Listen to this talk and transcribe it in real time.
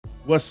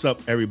What's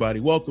up, everybody?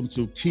 Welcome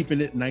to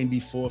Keeping It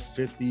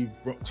 9450,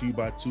 brought to you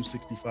by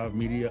 265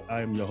 Media.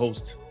 I am your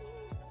host,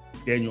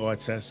 Daniel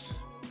Artes.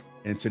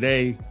 And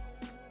today,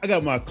 I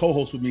got my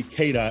co-host with me,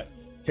 K-Dot.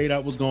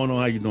 K-Dot, what's going on?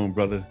 How you doing,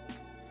 brother?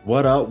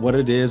 What up? What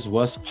it is?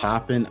 What's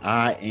popping?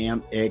 I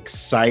am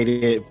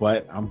excited,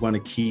 but I'm going to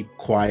keep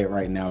quiet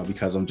right now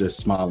because I'm just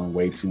smiling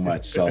way too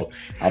much. So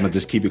I'm going to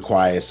just keep it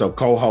quiet. So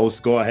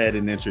co-host, go ahead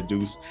and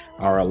introduce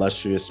our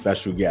illustrious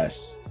special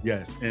guest.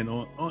 Yes, and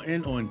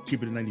on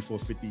Keep It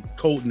 9450,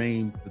 code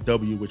name the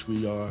W, which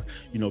we are,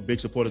 big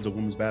supporters of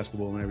women's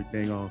basketball and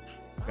everything.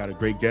 Got a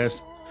great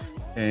guest,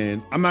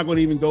 and I'm not going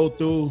to even go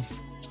through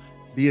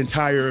the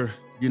entire,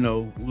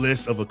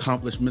 list of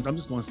accomplishments. I'm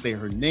just going to say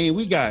her name.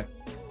 We got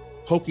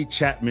Pokey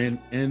Chatman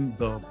in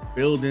the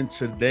building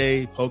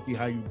today. Pokey,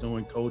 how you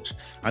doing, Coach?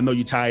 I know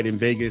you're tired in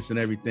Vegas and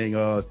everything.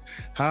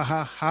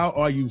 How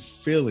are you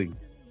feeling?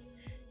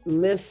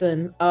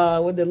 Listen,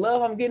 with the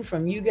love I'm getting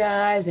from you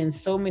guys and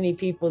so many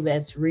people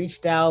that's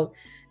reached out,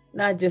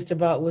 not just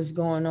about what's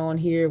going on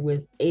here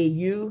with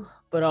AU,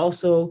 but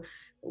also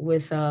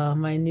with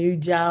my new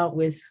job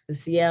with the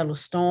Seattle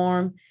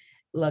Storm.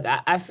 Look,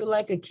 I feel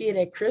like a kid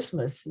at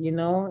Christmas,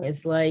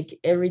 it's like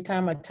every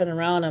time I turn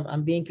around,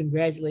 I'm being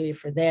congratulated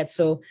for that.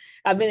 So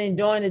I've been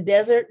enjoying the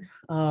desert,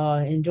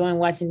 enjoying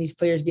watching these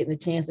players getting a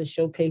chance to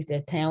showcase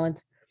their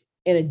talents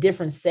in a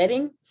different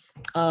setting.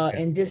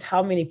 And just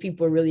how many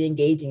people are really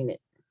engaging in it.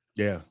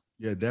 Yeah,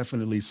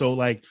 definitely. So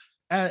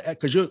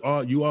because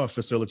you are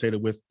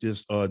facilitated with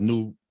this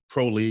new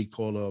pro league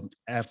called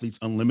Athletes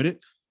Unlimited.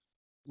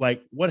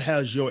 Like, what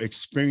has your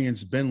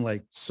experience been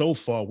like so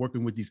far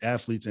working with these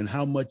athletes, and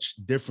how much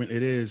different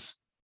it is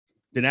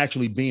than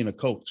actually being a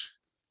coach?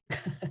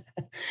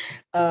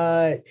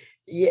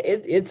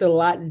 It's a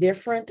lot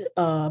different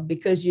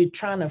because you're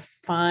trying to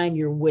find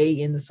your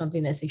way into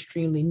something that's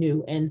extremely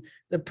new. And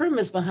the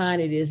premise behind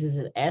it is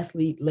an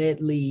athlete-led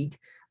league.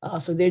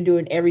 So they're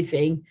doing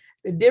everything.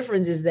 The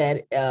difference is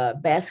that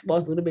basketball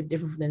is a little bit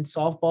different than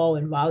softball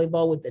and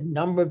volleyball with the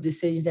number of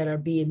decisions that are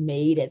being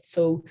made at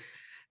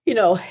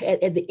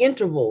the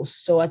intervals.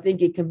 So I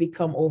think it can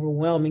become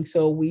overwhelming.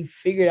 So we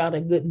figured out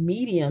a good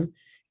medium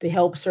to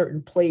help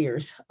certain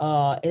players.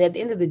 And at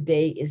the end of the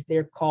day, it's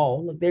their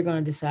call. Look, they're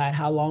going to decide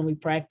how long we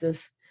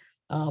practice,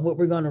 what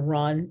we're going to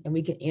run, and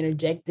we can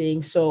interject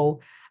things. So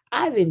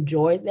I've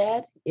enjoyed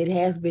that. It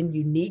has been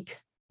unique,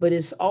 but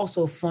it's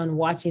also fun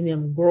watching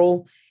them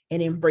grow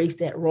and embrace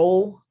that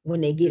role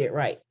when they get it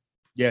right.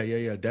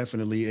 Yeah,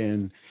 definitely.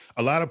 And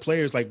a lot of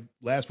players, like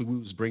last week, we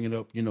was bringing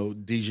up,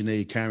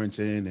 Dejanay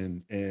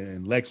Carrington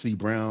and Lexi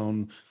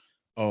Brown,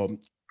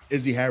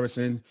 Izzy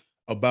Harrison,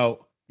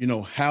 about,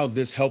 how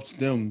this helps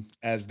them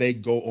as they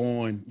go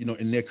on,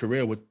 in their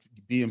career with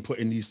being put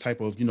in these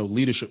type of,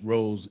 leadership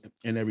roles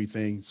and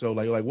everything. So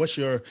like what's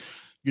your,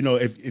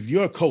 if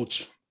you're a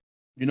coach,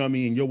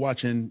 you're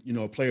watching,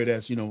 a player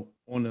that's,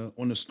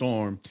 on the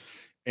Storm,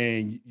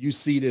 and you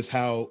see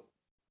how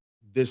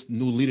this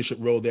new leadership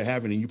role they're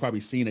having, and you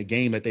probably seen a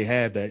game that they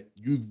have that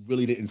you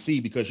really didn't see,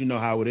 because you know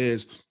how it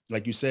is.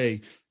 Like you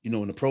say,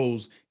 in the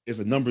pros, it's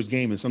a numbers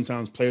game, and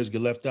sometimes players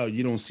get left out.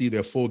 You don't see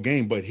their full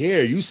game, but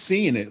here you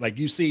seeing it. Like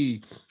you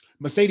see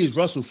Mercedes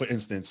Russell, for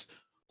instance,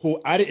 who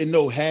I didn't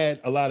know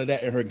had a lot of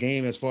that in her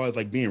game, as far as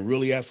like being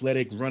really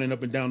athletic, running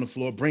up and down the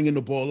floor, bringing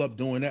the ball up,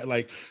 doing that.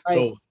 Like, right.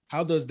 So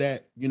how does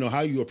that,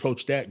 how you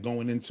approach that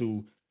going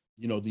into,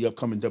 the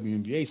upcoming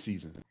WNBA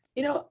season?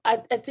 I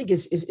think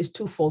it's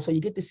twofold. So you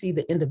get to see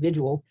the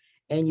individual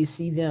and you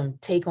see them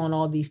take on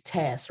all these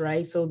tasks,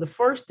 right? So the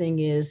first thing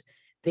is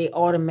they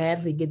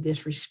automatically get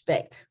this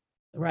respect,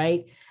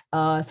 right?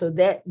 So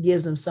that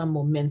gives them some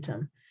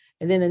momentum.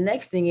 And then the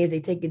next thing is they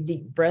take a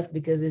deep breath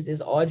because it's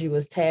this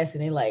arduous task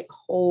and they're like,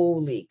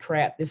 holy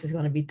crap, this is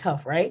going to be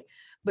tough, right?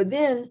 But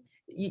then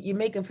you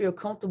make them feel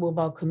comfortable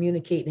about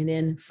communicating and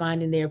then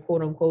finding their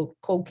quote unquote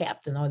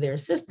co-captain or their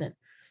assistant.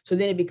 So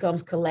then it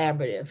becomes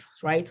collaborative,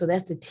 right? So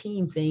that's the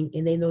team thing,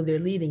 and they know they're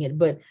leading it.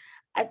 But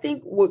I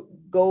think what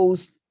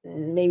goes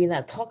maybe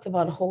not talked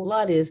about a whole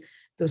lot is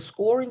the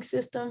scoring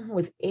system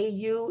with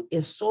AU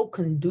is so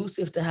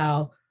conducive to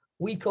how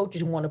we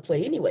coaches want to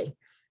play anyway,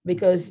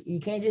 because you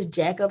can't just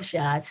jack up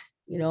shots.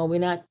 We're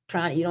not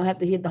trying, you don't have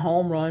to hit the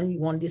home run. You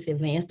want to just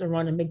advance the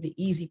run and make the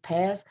easy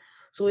pass.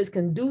 So it's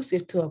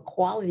conducive to a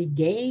quality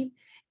game.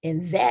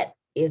 And that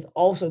is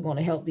also going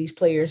to help these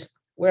players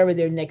wherever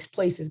their next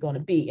place is going to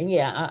be. And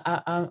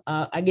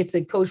I get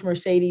to coach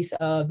Mercedes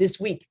this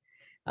week.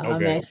 Okay.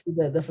 I'm actually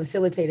the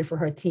facilitator for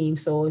her team.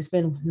 So it's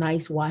been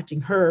nice watching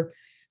her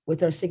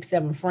with her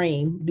 6'7"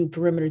 frame do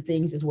perimeter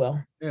things as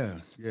well. Yeah.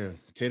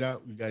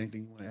 K-Dot, you got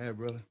anything you want to add,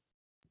 brother?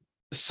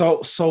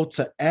 So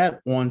to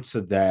add on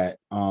to that,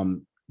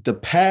 the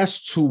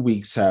past 2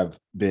 weeks have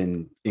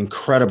been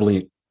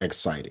incredibly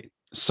exciting.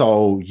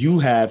 So you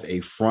have a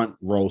front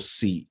row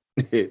seat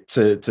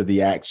to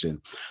the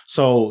action.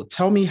 So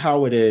tell me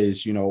how it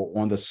is,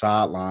 on the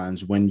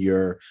sidelines when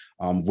you're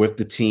with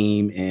the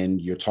team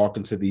and you're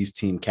talking to these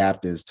team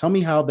captains. Tell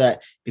me how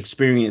that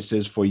experience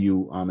is for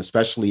you,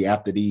 especially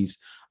after these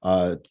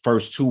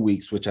first 2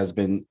 weeks, which has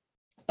been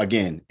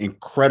again,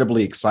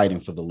 incredibly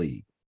exciting for the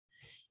league.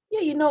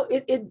 Yeah,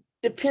 it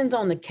depends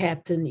on the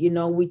captain.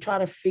 We try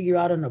to figure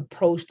out an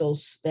approach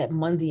that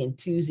Monday and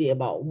Tuesday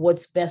about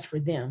what's best for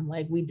them.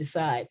 Like we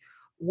decide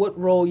what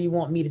role you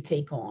want me to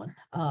take on,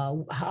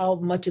 how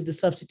much of the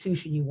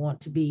substitution you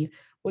want to be,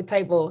 what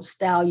type of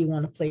style you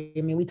want to play.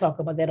 I mean, we talk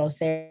about that on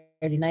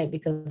Saturday night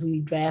because we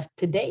draft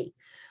today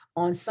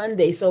on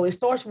Sunday. So it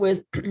starts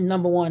with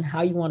number one,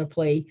 how you want to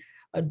play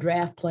a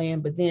draft plan,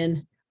 but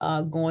then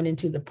going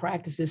into the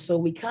practices. So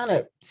we kind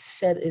of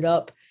set it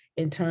up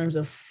in terms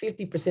of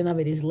 50% of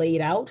it is laid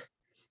out.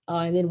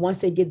 And then once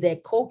they get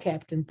that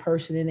co-captain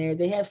person in there,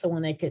 they have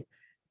someone that could,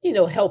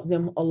 help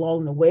them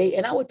along the way.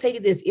 And I would take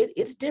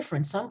it's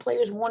different. Some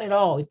players want it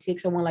all. It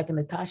takes someone like a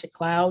Natasha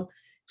Cloud.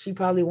 She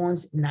probably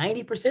wants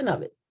 90%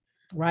 of it.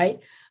 Right.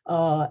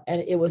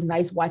 And it was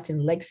nice watching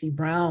Lexi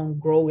Brown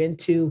grow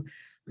into,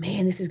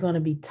 man, this is going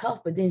to be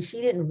tough. But then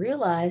she didn't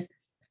realize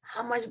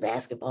how much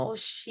basketball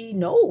she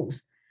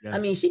knows. Yes. I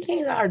mean, she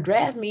came to our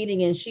draft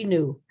meeting and she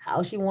knew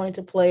how she wanted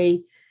to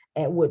play,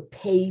 at what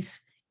pace,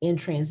 in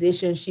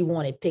transition. She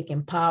wanted pick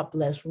and pop,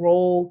 let's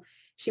roll.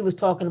 She was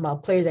talking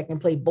about players that can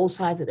play both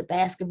sides of the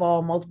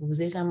basketball, multiple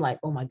positions. I'm like,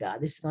 oh my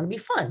God, this is going to be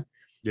fun.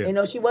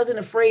 Yeah. She wasn't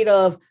afraid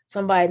of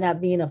somebody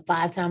not being a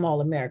 5-time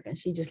All-American.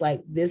 She just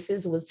like, this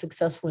is what's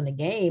successful in the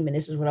game, and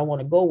this is what I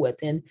want to go with.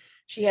 And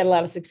she had a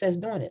lot of success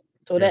doing it.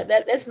 So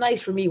that's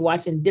nice for me,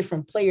 watching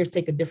different players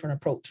take a different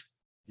approach.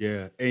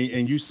 Yeah,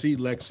 and you see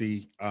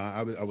Lexi.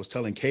 I was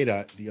telling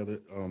K-Dot the other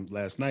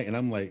last night, and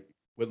I'm like,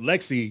 with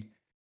Lexi,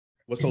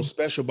 what's so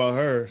special about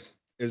her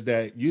is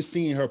that you're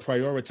seeing her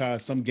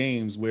prioritize some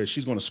games where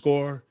she's going to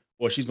score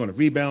or she's going to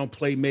rebound,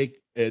 play,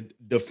 make, and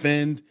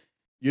defend.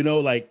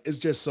 Like it's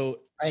just so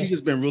she's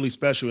just been really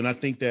special. And I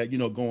think that,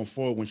 going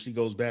forward, when she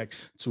goes back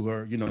to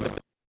her,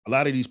 a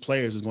lot of these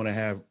players is going to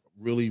have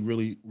really,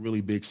 really,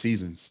 really big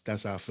seasons.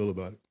 That's how I feel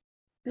about it.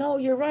 No,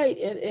 you're right.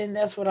 And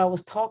that's what I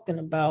was talking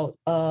about.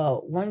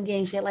 One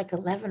game she had like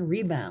 11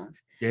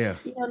 rebounds. Yeah.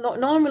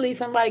 Normally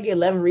somebody get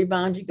 11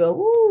 rebounds, you go,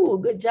 ooh,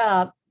 good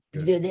job.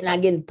 Yeah. They're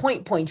not getting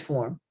points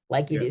for them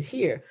like it is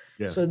here.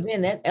 Yeah. So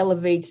then that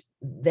elevates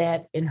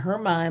that in her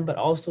mind, but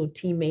also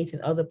teammates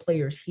and other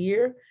players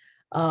here.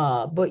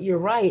 But you're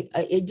right.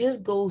 It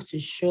just goes to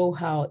show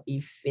how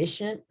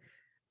efficient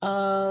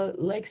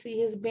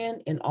Lexi has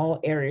been in all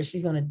areas.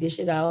 She's going to dish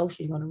it out.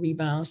 She's going to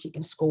rebound. She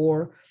can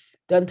score.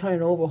 Doesn't turn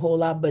it over a whole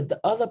lot. But the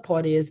other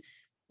part is,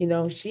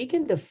 she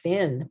can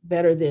defend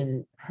better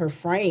than her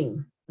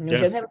frame. She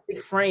doesn't have a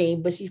big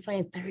frame, but she's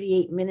playing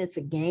 38 minutes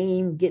a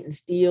game, getting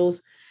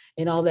steals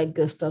and all that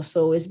good stuff.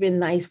 So it's been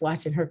nice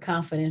watching her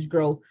confidence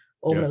grow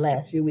over the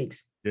last few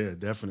weeks. Yeah,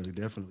 definitely.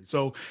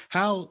 So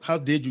how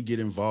did you get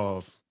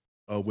involved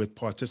with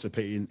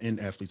participating in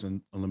Athletes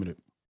Unlimited?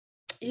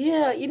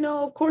 Yeah,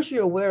 of course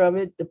you're aware of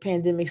it. The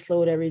pandemic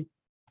slowed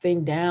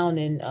everything down,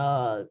 and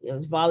it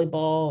was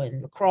volleyball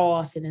and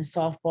lacrosse and then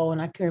softball.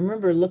 And I can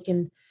remember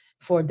looking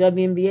for a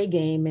WNBA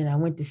game, and I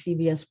went to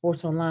CBS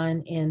Sports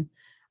Online, and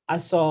I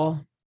saw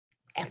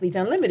Athletes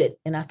Unlimited,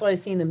 and I started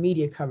seeing the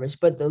media coverage.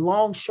 But the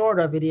long short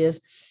of it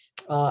is,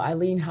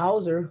 Eileen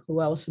Hauser,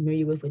 who I was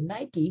familiar with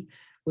Nike,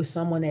 was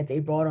someone that they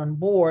brought on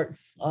board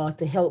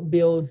to help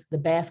build the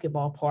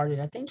basketball part.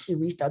 And I think she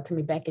reached out to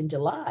me back in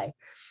July.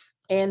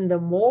 And the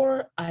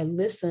more I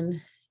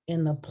listened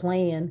in the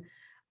plan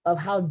of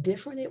how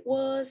different it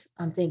was,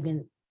 I'm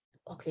thinking,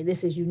 okay,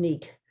 this is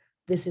unique.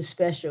 This is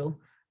special.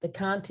 The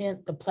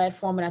content, the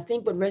platform. And I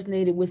think what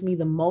resonated with me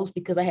the most,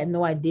 because I had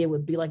no idea it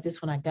would be like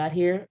this when I got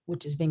here,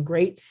 which has been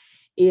great,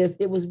 is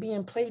it was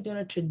being played during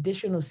a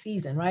traditional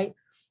season, right?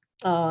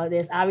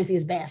 There's obviously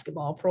it's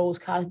basketball, pros,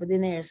 college, but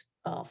then there's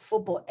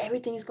football.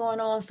 Everything's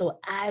going on. So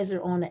eyes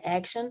are on the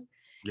action.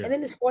 Yeah. And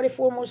then there's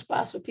 44 more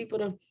spots for people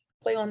to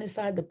play on this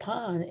side of the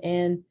pond.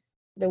 And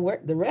the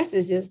rest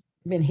has just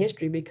been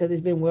history because it's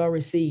been well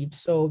received.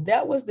 So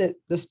that was the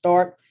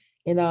start.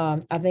 And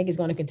I think it's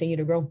going to continue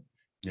to grow.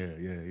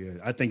 Yeah.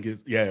 I think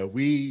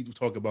we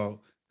talk about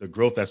the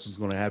growth that's what's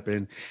going to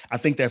happen. I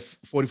think that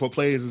 44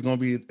 players it's not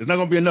going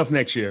to be enough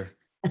next year.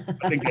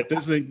 I think that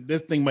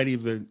this thing might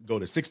even go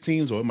to 6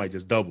 teams, or it might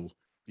just double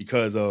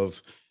because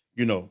of,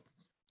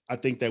 I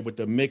think that with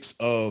the mix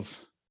of,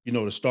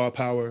 the star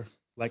power,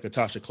 like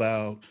Natasha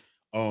Cloud,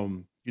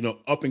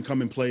 up and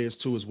coming players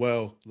too as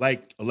well,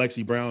 like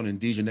Alexi Brown and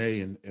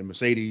Dejanay and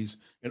Mercedes,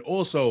 and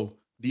also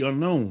the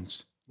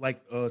unknowns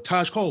like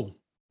Taj Cole,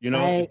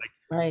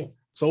 right.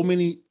 So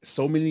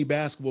many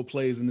basketball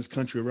players in this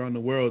country around the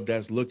world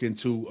that's looking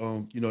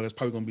to, that's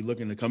probably going to be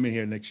looking to come in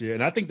here next year.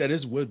 And I think that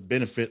this would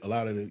benefit a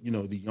lot of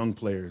the, the young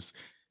players,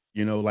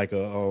 like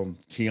a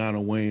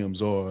Kiana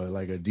Williams or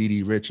like a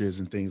Dee Richards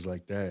and things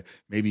like that.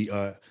 Maybe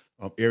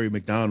Ari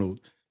McDonald.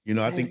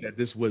 I think that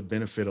this would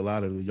benefit a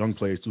lot of the young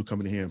players too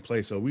coming in here and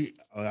play. So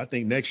I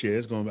think next year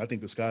I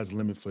think the sky's the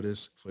limit for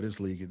this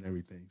league and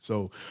everything.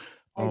 So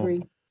I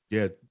agree.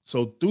 Yeah.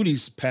 So through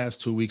these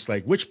past 2 weeks,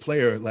 like which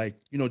player, like,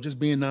 just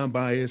being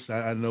non-biased,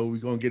 I know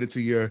we're going to get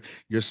into your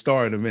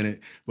star in a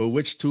minute, but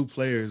which 2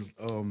 players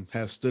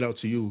have stood out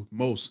to you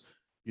most,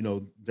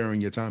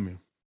 during your time here?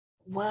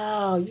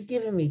 Wow. You're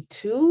giving me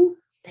 2?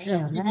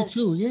 Damn, You that's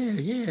too.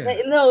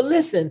 Yeah. no.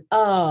 Listen,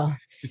 wow.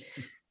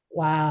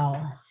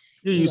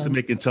 You're You used to know,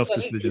 making tough you,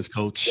 decisions,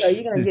 coach.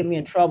 you're gonna get me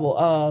in trouble.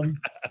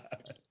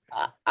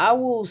 I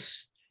will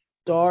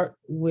start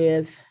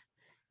with,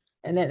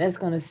 and that's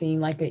gonna seem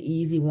like an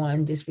easy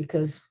one just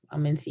because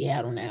I'm in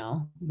Seattle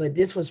now. But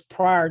this was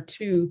prior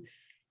to,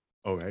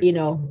 All right. you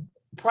know,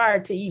 prior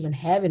to even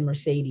having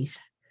Mercedes,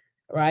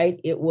 right?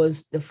 It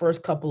was the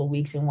first couple of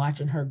weeks and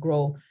watching her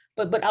grow.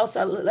 But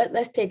outside,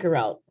 let's take her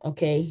out,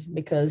 okay?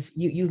 Because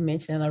you've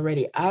mentioned it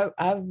already.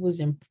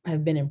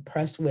 Have been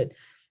impressed with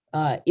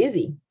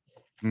Izzy.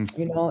 Mm,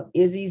 You know,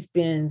 Izzy's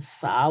been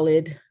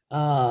solid,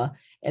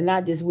 and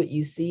not just what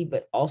you see,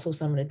 but also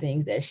some of the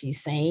things that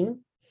she's saying.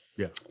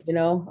 yeah. You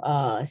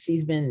know,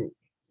 she's been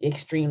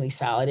extremely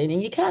solid,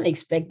 and you kind of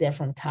expect that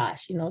from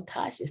Tosh. You know,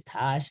 Tosh is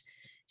Tosh.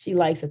 She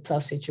likes a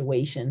tough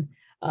situation.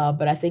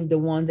 But I think the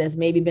one that's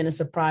maybe been a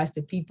surprise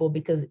to people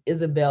because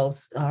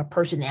Isabel's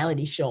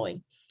personality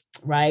showing,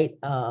 right?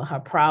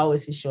 Her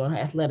prowess is showing, her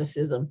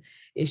athleticism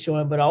is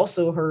showing, but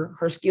also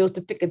her skills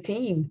to pick a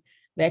team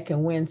that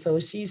can win. So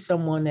she's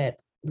someone that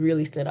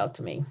really stood out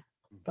to me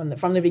from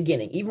the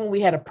beginning. Even when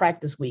we had a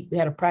practice week,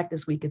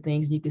 of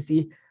things, and you can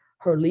see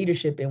her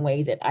leadership in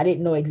ways that I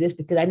didn't know exist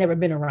because I never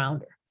been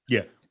around her.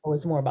 Yeah. So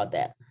it's more about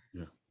that.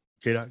 Yeah.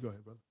 K-Dot, go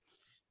ahead, brother.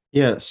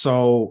 Yeah,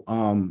 so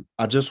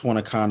I just want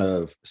to kind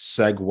of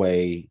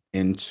segue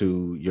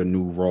into your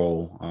new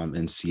role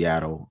in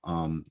Seattle,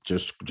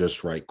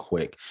 just right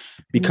quick,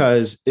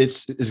 because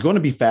it's going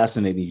to be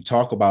fascinating. You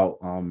talk about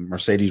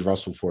Mercedes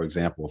Russell, for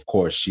example. Of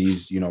course,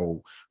 she's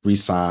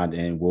re-signed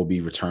and will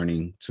be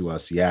returning to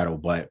Seattle,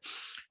 but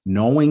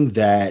knowing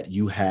that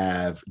you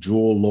have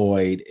Jewel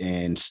Lloyd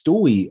and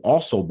Stewie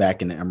also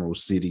back in the Emerald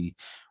City,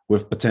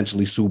 with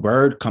potentially Sue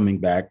Bird coming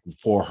back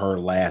for her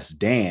last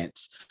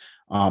dance.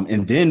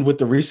 And then with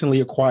the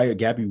recently acquired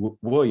Gabby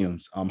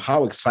Williams,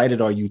 how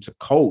excited are you to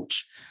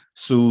coach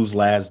Sue's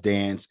last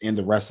dance and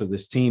the rest of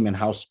this team? And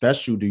how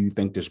special do you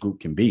think this group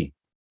can be?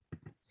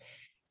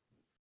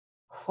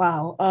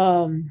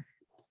 Wow.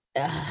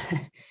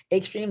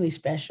 Extremely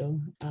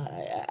special.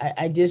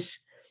 I just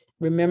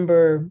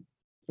remember,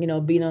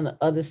 being on the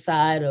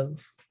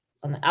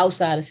on the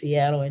outside of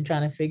Seattle and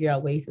trying to figure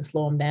out ways to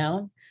slow them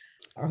down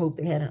or hope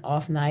they had an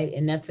off night.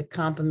 And that's a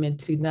compliment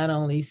to not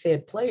only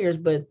said players,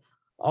 but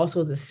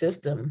also the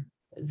system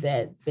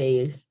that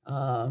they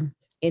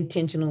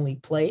intentionally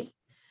play.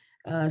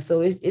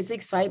 So it's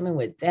excitement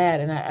with that.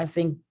 And I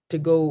think to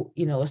go,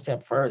 a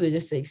step further,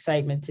 just the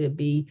excitement to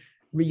be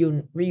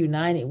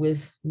reunited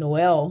with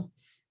Noelle,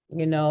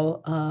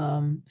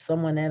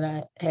 someone that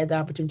I had the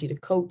opportunity to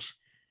coach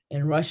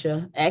in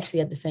Russia,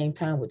 actually at the same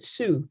time with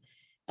Sue.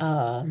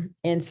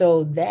 And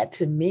so that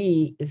to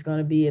me is going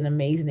to be an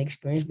amazing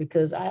experience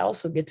because I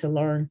also get to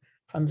learn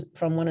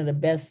from one of the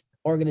best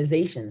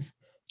organizations,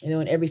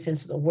 in every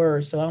sense of the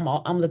word. So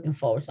I'm looking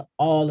forward to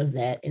all of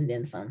that and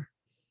then some.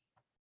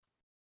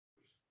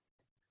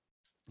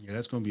 Yeah,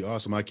 that's going to be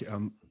awesome.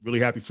 I'm really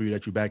happy for you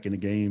that you're back in the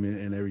game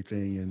and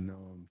everything. And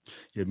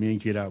yeah, me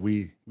and Kid Out,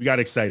 we got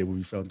excited when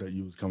we felt that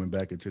you was coming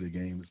back into the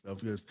game and stuff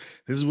because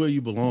this is where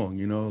you belong.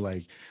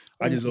 Like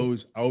I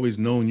always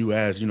known you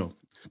as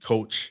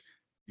coach.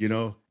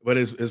 But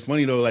it's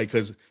funny though, like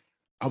because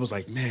I was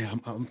like,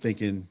 man, I'm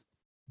thinking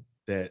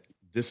that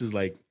this is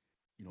like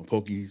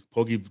Pokey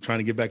trying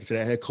to get back into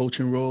that head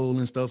coaching role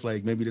and stuff.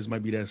 Like maybe this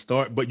might be that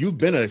start. But you've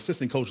been an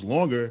assistant coach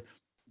longer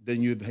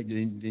than you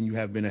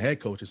have been a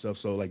head coach and stuff.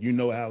 So like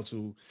how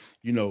to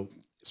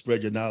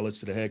spread your knowledge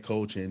to the head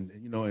coach and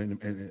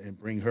and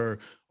bring her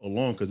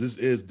along because this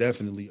is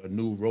definitely a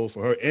new role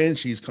for her and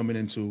she's coming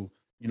into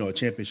a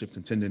championship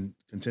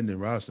contending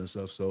roster and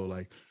stuff. So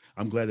like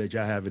I'm glad that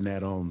y'all having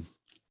that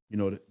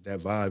that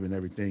vibe and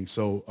everything.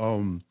 So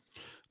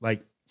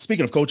like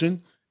speaking of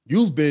coaching,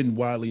 you've been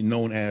widely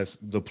known as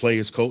the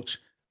players coach.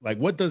 Like,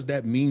 what does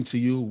that mean to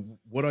you?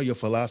 What are your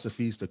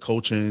philosophies to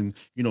coaching,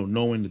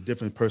 knowing the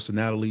different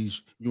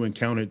personalities you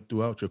encountered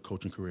throughout your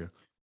coaching career?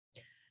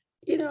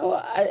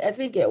 I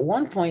think at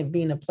one point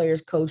being a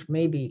player's coach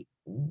maybe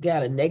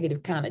got a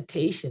negative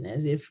connotation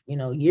as if,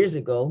 years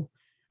ago.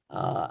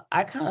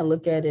 I kind of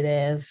look at it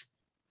as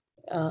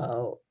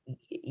uh,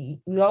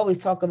 we always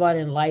talk about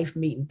in life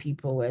meeting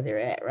people where they're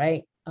at,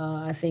 right?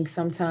 I think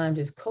sometimes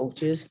as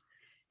coaches,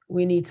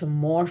 we need to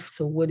morph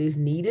to what is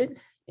needed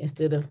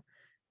instead of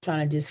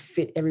trying to just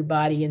fit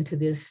everybody into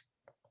this,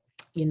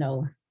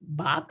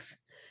 box.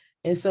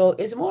 And so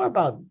it's more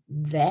about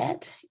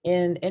that.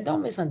 And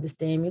don't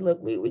misunderstand me. Look,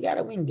 we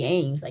gotta win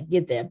games. I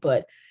get that.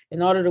 But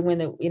in order to win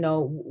it, we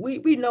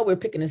know we're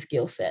picking a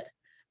skill set.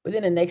 But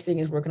then the next thing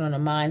is working on a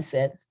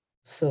mindset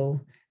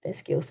so that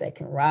skill set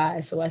can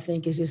rise. So I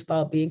think it's just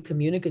about being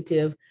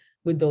communicative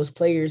with those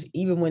players,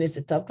 even when it's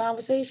the tough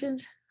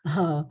conversations.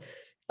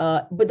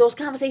 But those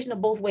conversations are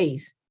both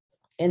ways.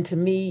 And to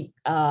me,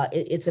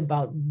 it's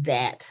about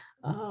that.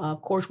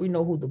 Of course, we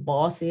know who the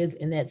boss is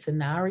in that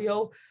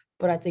scenario,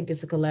 but I think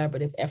it's a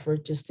collaborative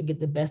effort just to get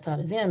the best out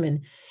of them.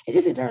 And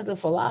just in terms of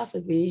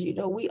philosophies,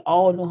 we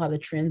all know how the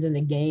trends in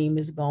the game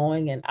is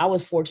going. And I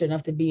was fortunate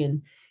enough to be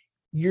in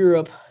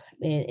Europe,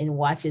 and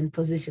watching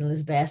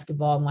positionless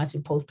basketball and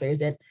watching post players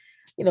that,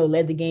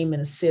 led the game in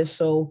assists.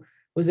 So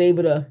was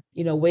able to,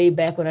 way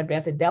back when I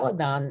drafted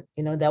Deladon,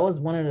 that was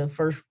one of the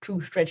first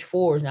true stretch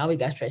fours. Now we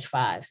got stretch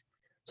fives.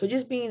 So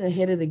just being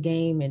ahead of the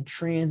game and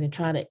trends and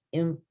trying to,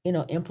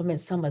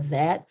 implement some of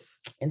that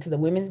into the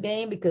women's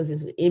game, because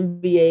it's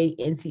NBA,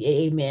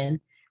 NCAA men,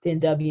 then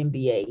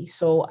WNBA.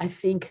 So I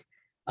think,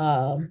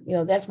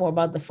 that's more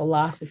about the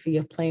philosophy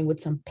of playing with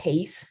some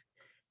pace,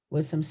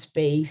 with some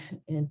space,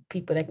 and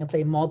people that can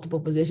play multiple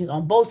positions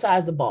on both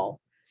sides of the ball.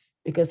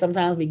 Because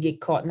sometimes we get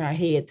caught in our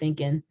head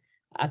thinking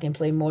I can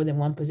play more than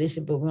one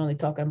position, but we're only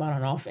talking about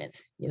on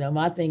offense.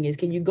 My thing is,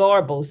 can you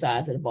guard both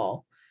sides of the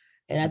ball?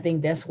 And I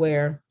think that's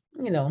where,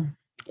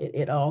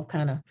 it all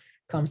kind of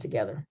comes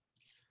together.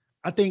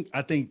 I think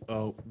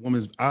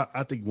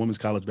women's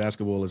college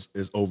basketball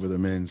is over the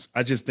men's.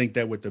 I just think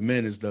that with the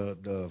men is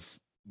the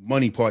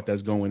money part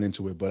that's going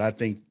into it. But I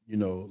think,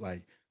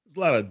 like there's a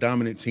lot of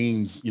dominant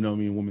teams,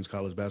 women's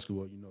college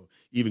basketball,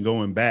 even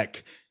going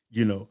back,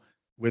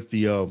 with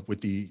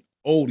the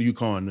old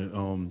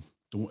UConn,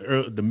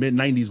 the mid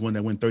 90s one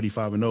that went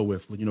 35-0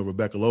 with,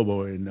 Rebecca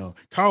Lobo and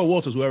Carl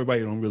Walters, who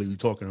everybody don't really be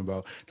talking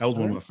about. That was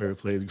one of my favorite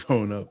players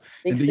growing up.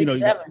 Big And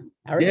then,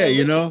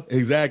 6'7".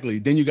 Exactly.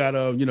 Then you got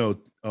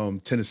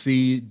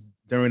Tennessee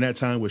during that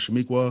time with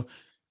Shamiqua,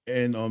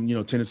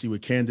 and Tennessee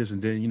with Candace,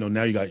 and then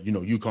now you got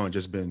UConn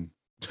just been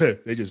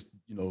they just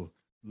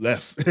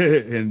left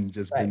and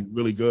just been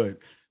really good.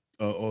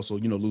 Also,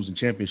 losing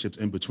championships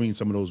in between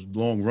some of those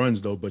long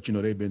runs though, but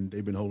they've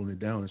been holding it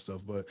down and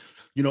stuff. But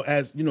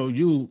as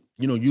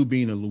you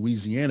being a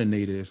Louisiana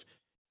native,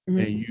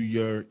 and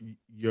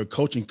your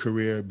coaching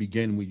career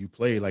began when you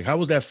played, like how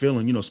was that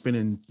feeling?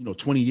 Spending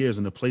 20 years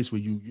in a place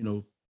where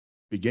you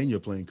began your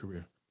playing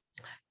career.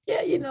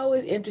 Yeah,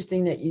 it's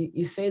interesting that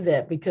you say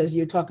that, because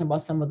you're talking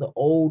about some of the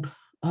old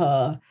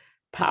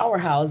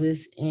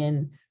powerhouses,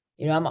 and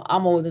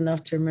I'm old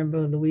enough to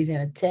remember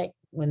Louisiana Tech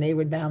when they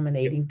were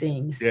dominating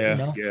things, in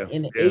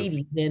the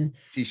 80s. And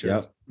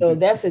T-shirts. So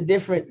that's a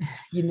different,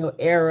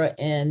 era.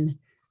 And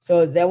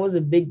so that was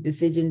a big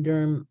decision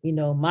during,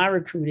 my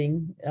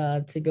recruiting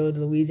to go to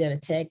Louisiana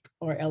Tech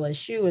or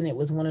LSU. And it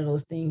was one of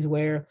those things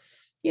where,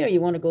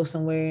 you want to go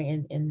somewhere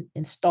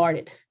and start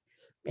it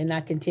and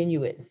not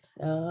continue it.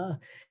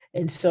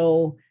 And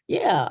so,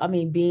 yeah, I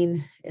mean,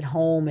 being at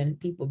home and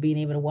people being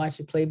able to watch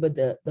it play, but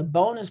the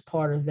bonus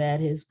part of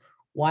that is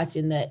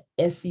watching that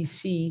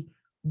SEC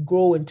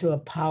grow into a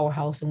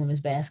powerhouse in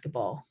women's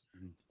basketball.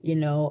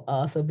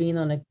 So being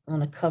on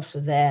the cuffs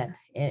of that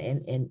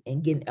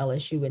and getting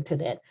LSU into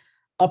that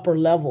upper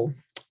level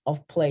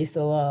of play.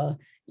 So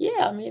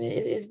yeah, I mean,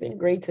 it's been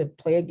great to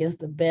play against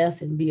the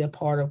best and be a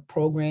part of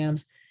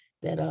programs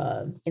that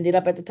ended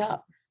up at the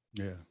top.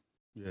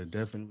 Yeah,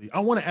 definitely. I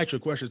want to ask you a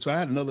question. So I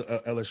had another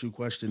LSU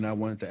question I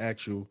wanted to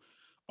ask you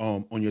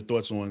on your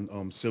thoughts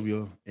on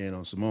Sylvia and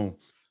on Simone.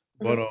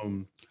 But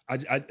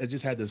I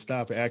just had to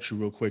stop and ask you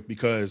real quick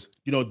because,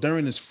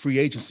 during this free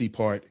agency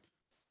part,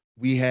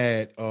 we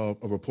had a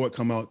report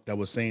come out that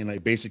was saying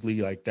like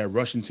basically like that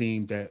Russian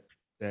team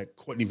that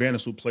Courtney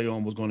Vandersloot played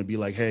on was going to be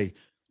like, hey,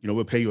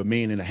 we'll pay you $1.5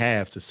 million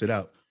to sit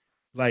out.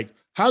 Like,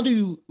 how do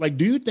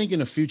you think in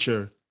the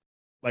future,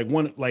 like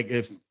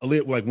if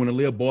when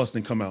Aaliyah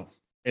Boston come out,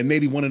 and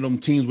maybe one of them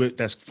teams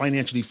that's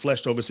financially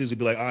fleshed overseas would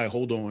be like, all right,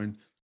 hold on,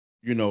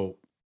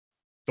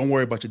 don't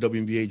worry about your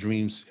WNBA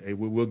dreams. Hey,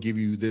 we'll give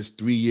you this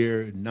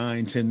 3-year,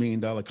 $9-10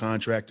 million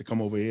contract to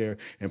come over here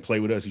and play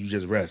with us. You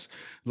just rest.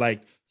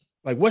 Like,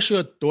 what's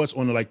your thoughts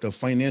on the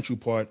financial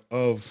part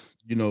of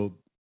the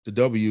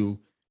W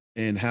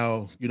and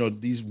how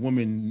these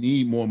women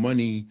need more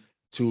money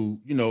to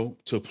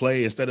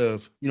play instead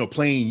of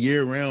playing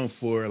year round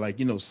for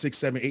 6,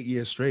 7, 8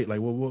 years straight? Like,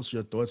 what's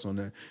your thoughts on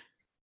that?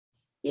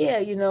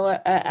 Yeah,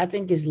 I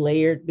think it's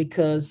layered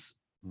because,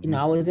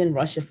 I was in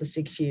Russia for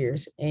 6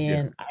 years,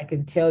 and I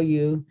can tell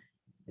you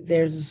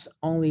there's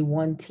only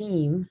one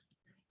team,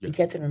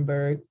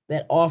 Ekaterinburg,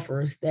 that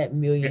offers that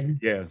million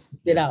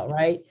get out,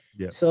 right?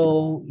 Yeah.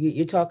 So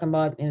you're talking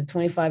about in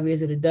 25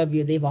 years of the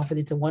W, they've offered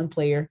it to one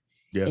player,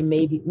 and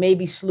maybe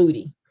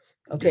Sluty.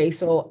 Okay,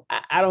 so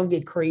I don't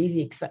get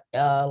crazy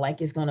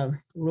like it's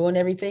gonna ruin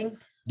everything.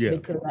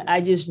 Because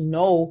I just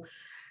know,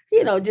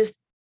 just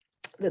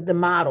the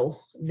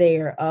model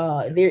there.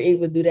 They're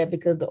able to do that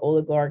because the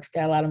oligarchs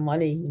got a lot of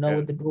money,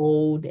 with the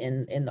gold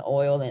and the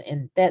oil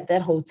and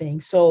that whole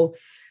thing. So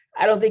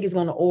I don't think it's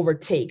going to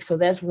overtake. So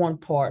that's one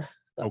part.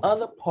 The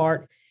other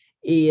part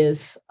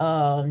is,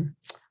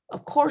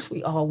 of course,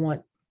 we all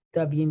want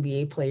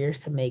WNBA players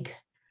to make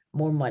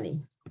more money.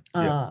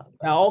 I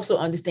also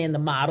understand the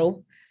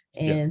model,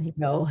 and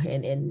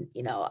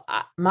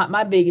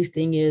my biggest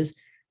thing is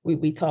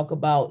we talk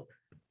about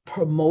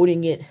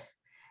promoting it,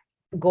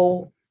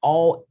 go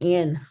all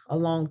in a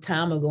long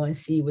time ago and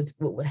see what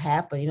would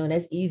happen.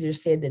 That's easier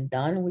said than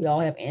done. We all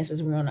have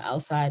answers. We're on the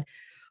outside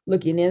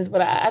looking in, but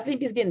I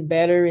think it's getting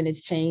better and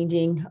it's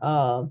changing.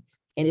 And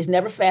it's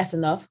never fast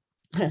enough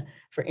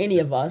for any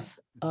of us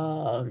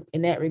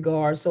in that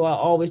regard. So I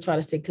always try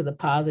to stick to the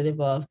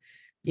positive of,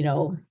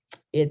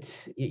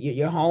 it's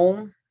you're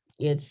home,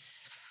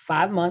 It's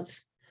 5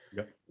 months,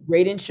 Yep.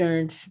 great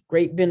insurance,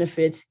 great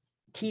benefits.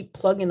 Keep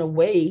plugging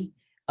away,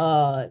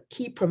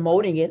 keep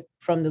promoting it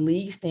from the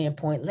league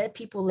standpoint. Let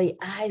people lay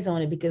eyes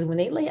on it, because when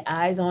they lay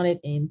eyes on it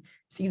and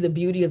see the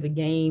beauty of the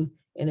game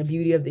and the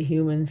beauty of the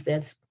humans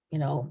that's,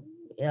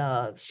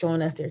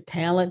 showing us their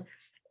talent,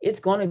 it's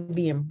going to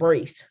be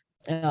embraced.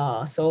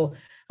 So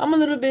I'm a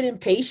little bit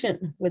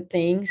impatient with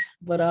things,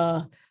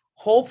 but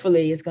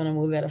hopefully it's going to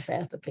move at a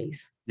faster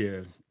pace.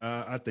 Yeah,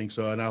 I think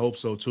so, and I hope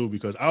so too.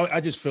 Because I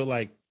just feel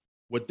like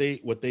what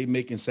they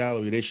make in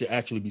salary, they should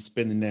actually be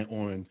spending that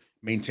on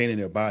maintaining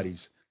their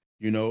bodies.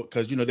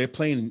 Because they're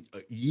playing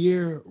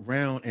year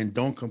round and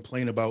don't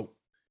complain about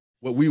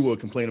what we will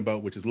complain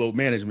about, which is load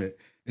management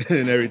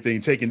and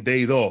everything, taking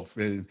days off,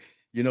 and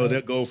Right.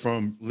 they'll go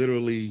from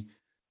literally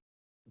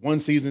one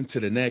season to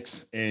the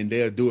next, and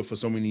they'll do it for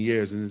so many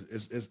years. And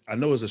it's I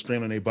know it's a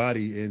strain on their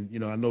body,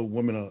 and I know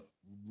women are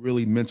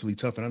really mentally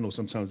tough, and I know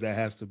sometimes that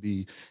has to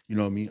be,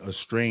 what I mean, a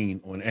strain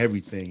on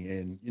everything.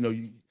 And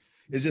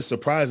it's just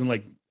surprising.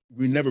 Like,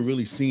 we never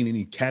really seen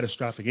any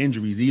catastrophic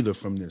injuries either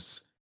from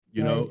this.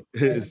 Right. Right.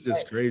 It's Right.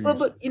 just crazy.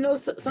 But Yeah.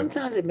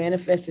 sometimes it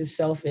manifests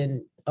itself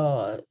in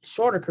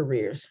shorter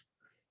careers.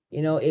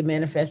 It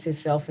manifests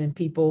itself in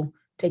people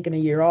taking a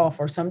year off,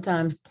 or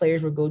sometimes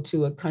players will go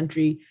to a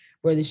country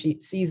where the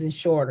season's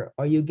shorter,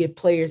 or you get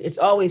players. It's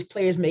always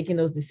players making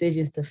those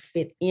decisions to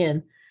fit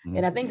in. Mhm.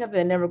 And I think something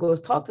that never goes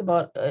talked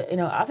about,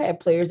 I've had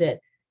players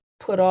that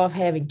put off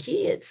having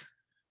kids.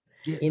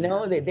 Yeah,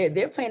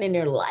 They're planning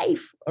their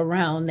life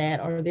around that,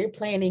 or they're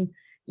planning,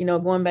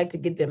 going back to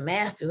get their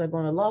master's or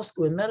going to law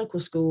school and medical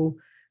school,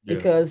 yeah.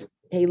 because,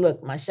 hey,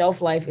 look, my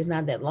shelf life is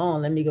not that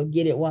long. Let me go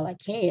get it while I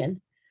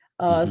can.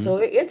 Mhm. So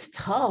it's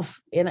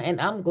tough, and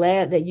I'm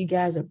glad that you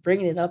guys are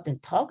bringing it up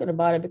and talking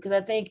about it, because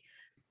I think,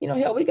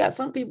 hell, we got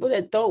some people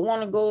that don't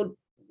want to go,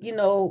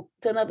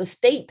 to another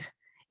state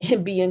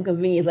and be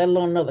inconvenienced, let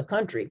alone another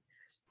country.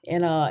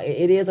 And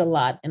it is a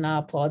lot, and I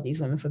applaud these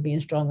women for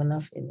being strong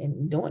enough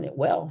and doing it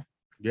well.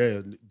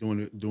 Yeah,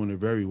 doing it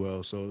very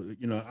well. So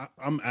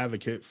I'm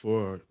advocate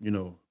for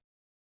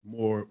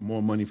more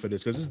money for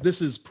this, because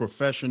this is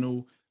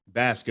professional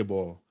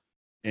basketball,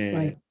 and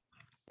Right.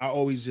 I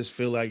always just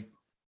feel like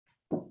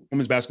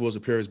women's basketball is a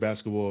purest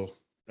basketball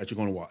that you're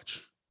going to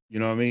watch. You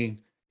know what I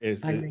mean? It,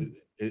 I it, agree.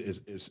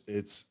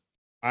 it's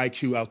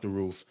IQ out the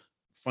roof,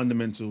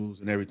 fundamentals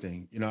and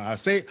everything.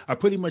 I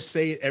pretty much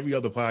say it every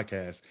other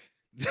podcast.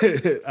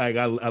 Like,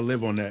 I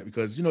live on that,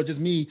 because just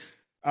me.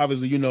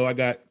 Obviously, I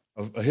got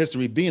a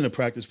history being a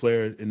practice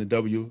player in the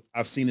W.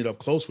 I've seen it up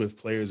close with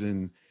players,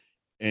 and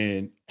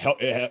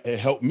it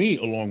helped me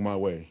along my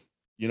way.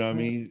 You know what I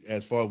Right. mean?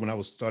 As far as when I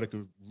was starting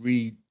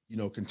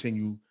to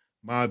continue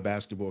my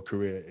basketball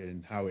career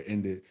and how it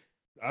ended,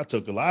 I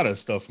took a lot of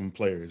stuff from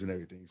players and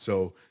everything.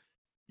 So,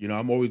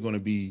 I'm always going to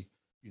be,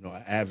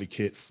 an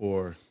advocate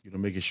for,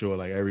 making sure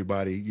like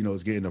everybody,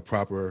 is getting the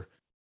proper,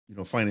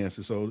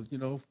 finances. So,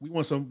 we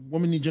want some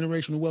women need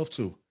generational wealth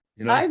too,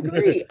 you I know?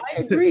 agree.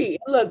 I agree.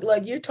 Look,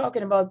 like you're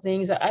talking about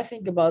things. I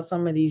think about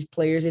some of these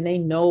players, and they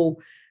know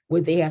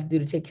what they have to do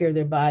to take care of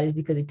their bodies,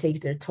 because it takes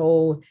their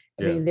toll.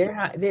 I Yeah. mean,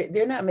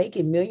 they're not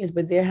making millions,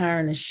 but they're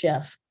hiring a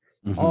chef,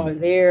 or Mhm.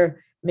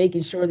 they're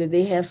making sure that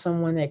they have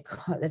someone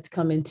that's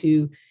coming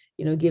to,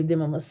 give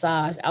them a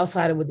massage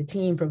outside of what the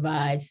team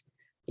provides.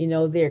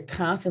 They're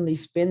constantly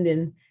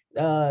spending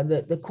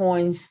the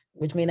coins,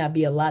 which may not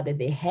be a lot that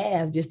they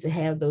have, just to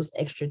have those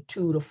extra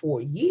 2 to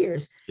 4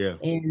 years. Yeah.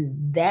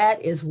 And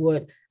that is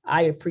what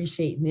I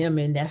appreciate in them.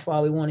 And that's why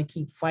we want to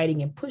keep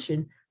fighting and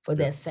pushing for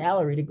Yeah. that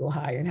salary to go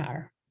higher and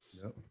higher.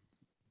 Yep.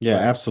 Yeah,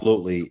 Right.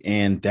 absolutely.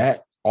 And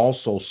that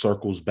also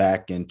circles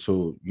back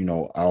into,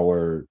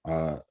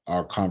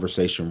 our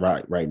conversation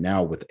right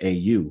now with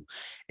AU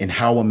and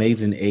how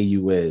amazing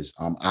AU is.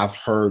 I've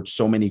heard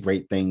so many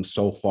great things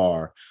so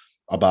far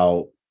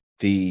about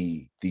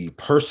the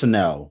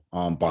personnel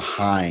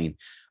behind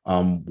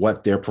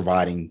what they're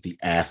providing the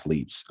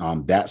athletes.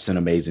 That's an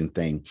amazing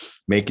thing.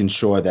 Making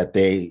sure that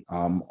they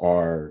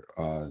are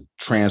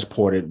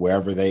transported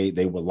wherever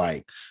they would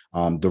like.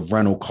 The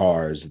rental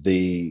cars,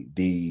 the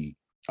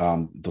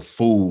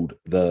food,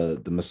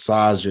 the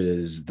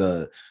massages,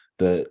 the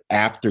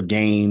after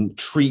game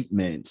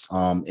treatments.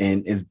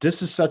 And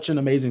this is such an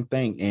amazing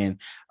thing. And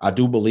I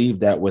do believe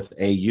that with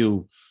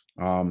AU,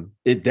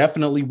 it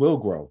definitely will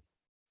grow.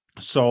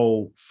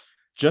 So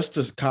just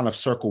to kind of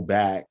circle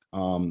back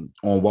on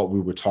what we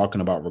were talking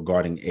about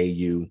regarding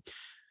AU,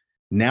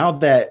 now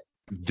that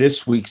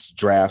this week's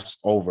draft's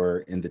over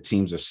and the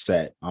teams are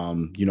set,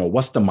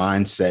 what's the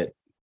mindset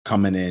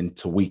coming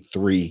into week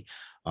 3?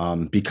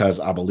 Because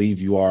I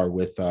believe you are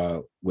with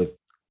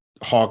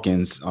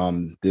Hawkins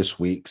this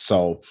week.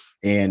 So,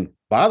 and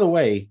by the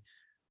way,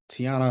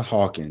 Tiana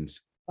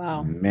Hawkins,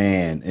 Wow.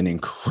 man, an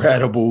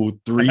incredible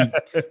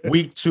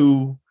week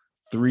 2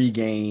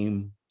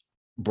 3-game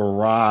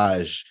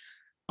barrage.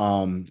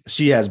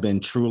 She has been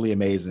truly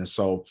amazing.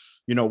 So,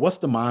 what's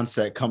the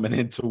mindset coming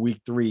into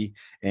week 3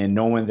 and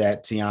knowing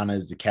that Tiana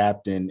is the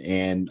captain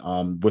and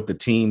with the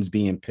teams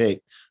being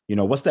picked,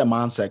 what's that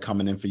mindset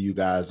coming in for you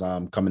guys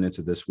coming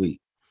into this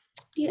week?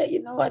 Yeah,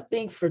 I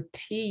think for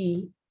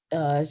T,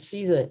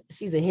 she's a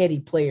heady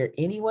player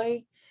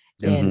anyway.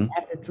 And Mhm.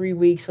 after 3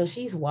 weeks, so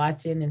she's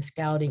watching and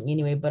scouting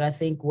anyway. But I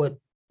think what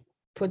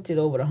puts it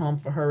over the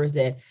hump for her is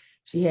that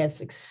she had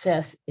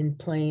success in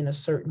playing a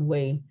certain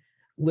way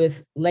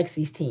with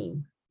Lexi's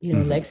team.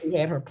 Mhm. Lexi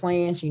had her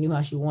plan. She knew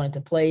how she wanted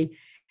to play,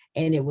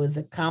 and it was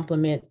a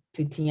compliment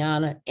to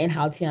Tiana and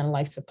how Tiana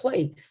likes to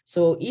play.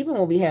 So even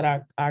when we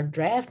had our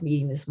draft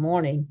meeting this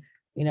morning,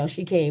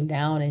 she came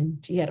down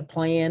and she had a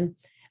plan.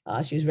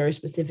 She was very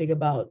specific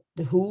about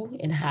the who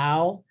and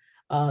how,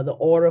 the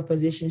order of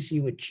positions she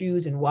would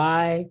choose and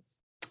why.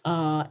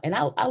 And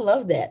I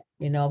love that.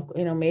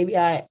 Maybe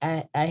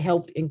I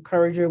helped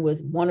encourage her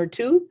with one or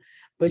two,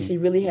 but Mm. she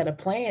really had a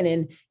plan.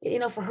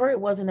 And for her, it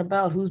wasn't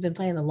about who's been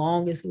playing the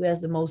longest, who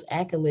has the most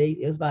accolades.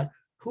 It was about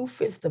who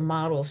fits the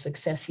model of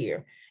success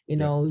here.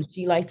 Yeah.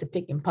 She likes to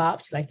pick and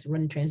pop. She likes to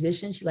run in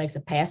transition. She likes a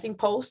passing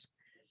post.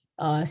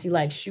 She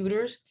likes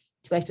shooters.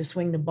 She likes to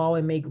swing the ball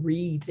and make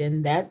reads,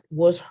 and that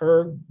was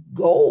her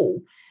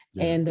goal.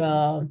 Yeah.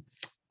 And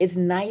it's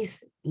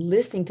nice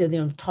listening to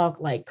them talk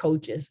like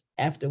coaches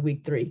after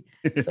week 3.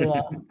 So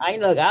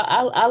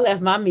I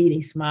left my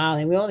meeting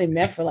smiling. We only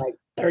met for like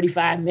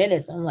 35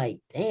 minutes. I'm like,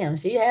 damn,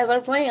 she has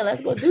her plan.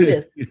 Let's go do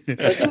this.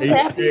 So she was Hey,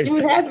 happy. hey, She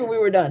was happy we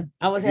were done.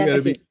 I was you better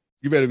happy too. be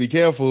you better be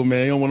careful,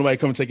 man. You don't want nobody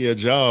come take your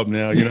job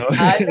now, you know.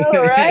 I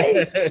know,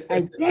 right?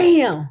 Like,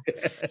 damn.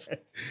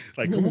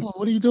 Like, come on,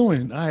 what are you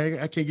doing?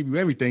 I can't give you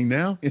everything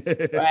now.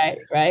 Right,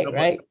 right, No,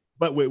 right.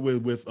 but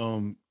with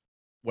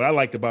what I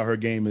liked about her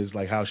game is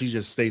like how she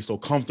just stays so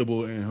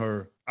comfortable in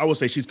her. I would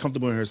say she's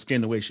comfortable in her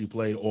skin the way she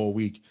played all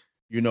week.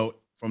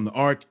 From the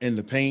arc and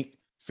the paint,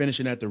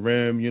 finishing at the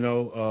rim.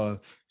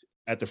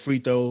 At the free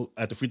throw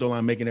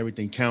line, making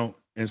everything count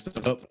and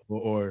stuff,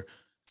 or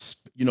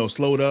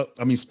slowed up.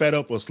 I mean, sped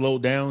up or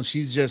slowed down.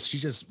 She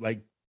just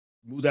like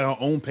moves at her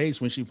own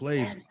pace when she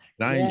plays. Yes,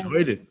 And I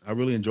enjoyed yes, it. I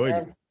really enjoyed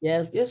it.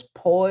 yes. Just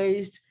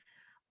poised.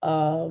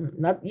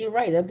 Not You're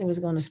right. Nothing was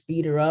going to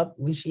speed her up.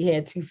 When she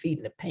had 2 feet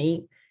in the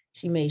paint,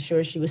 she made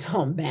sure she was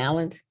on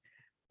balance.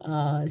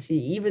 She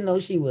Even though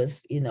she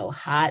was,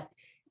 hot,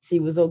 she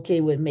was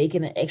okay with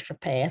making an extra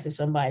pass if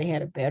somebody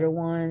had a better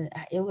one.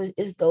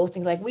 It's those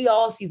things. Like, we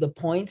all see the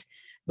points,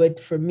 but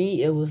for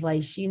me, it was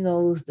like she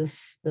knows the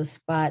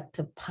spot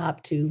to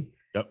pop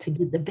Yep. to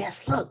get the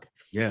best look.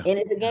 Yeah. And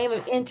it's a game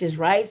of inches,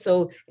 right?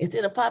 So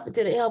instead of popping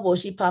to the elbow,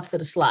 she pops to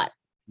the slot.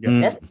 Yep.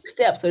 Mm. That's 2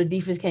 steps, so the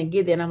defense can't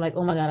get there. And I'm like,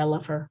 oh my God, I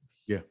love her.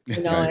 Yeah.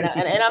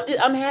 Right.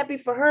 I'm happy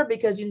for her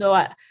because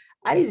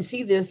I didn't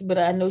see this, but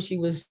I know she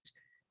was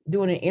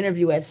doing an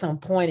interview at some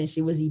point and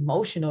she was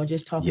emotional,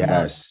 just talking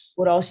about Yes.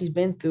 what all she's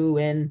been through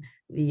and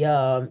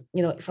the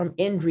from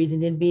injuries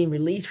and then being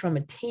released from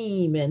a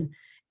team and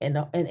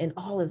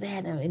all of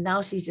that. And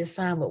now she's just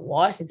signed with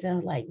Washington. I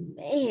was like,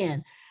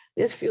 man,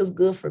 this feels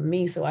good for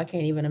me. So I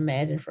can't even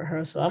imagine for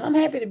her. So I'm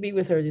happy to be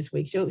with her this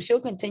week. She'll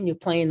continue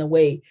playing the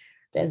way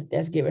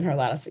that's giving her a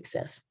lot of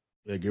success.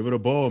 Yeah, give it a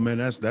ball, man.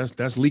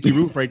 That's leaky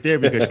roof right there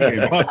because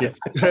you ain't buckets.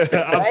 Right?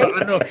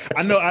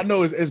 I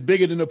know it's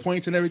bigger than the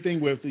points and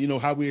everything with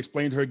how we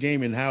explained her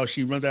game and how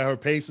she runs at her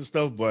pace and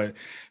stuff. But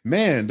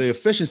man, the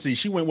efficiency,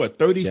 she went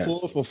 34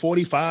 Yes. for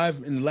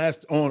 45 in the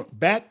last on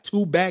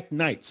back-to-back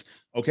nights.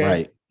 Okay.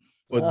 Right.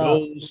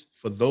 Oh,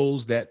 For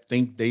those that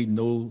think they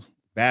know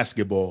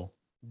basketball,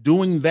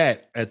 doing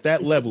that at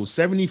that level,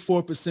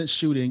 74%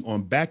 shooting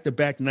on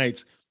back-to-back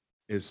nights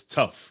is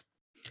tough.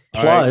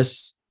 All right.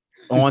 Plus,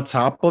 on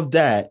top of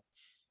that,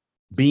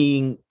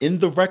 being in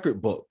the record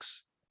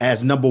books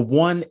as number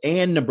 1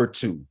 and number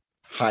 2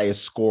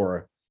 highest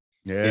scorer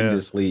in Yeah.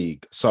 this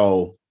league.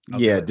 So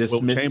yeah,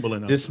 Outside Wilt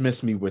Chamberlain.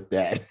 dismiss me with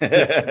that.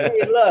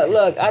 hey,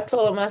 look, I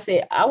told him, I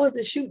said, I was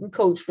the shooting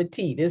coach for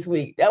T this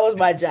week. That was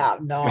my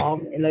job.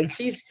 No, and like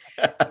she's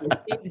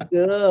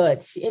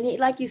good.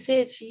 Like you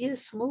said, she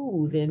is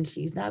smooth and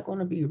she's not going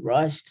to be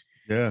rushed.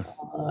 Yeah.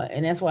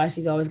 And that's why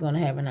she's always going to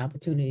have an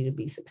opportunity to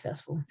be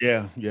successful.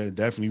 Yeah,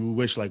 definitely. We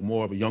wish like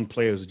more of a young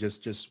players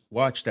just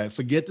watch that.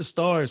 Forget the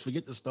stars.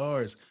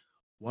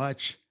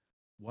 Watch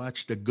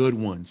the good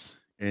ones,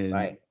 and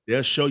Right.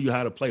 they'll show you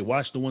how to play.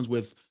 Watch the ones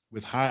with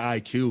high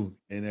IQ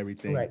and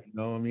everything. Correct. You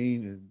know what I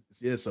mean? And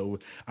yeah, so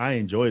I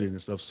enjoyed it and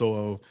stuff.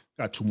 So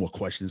got 2 more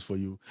questions for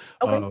you.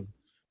 Okay.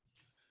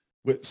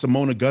 With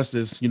Simone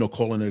Augustus,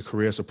 calling it a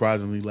career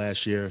surprisingly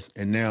last year,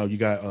 and now you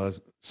got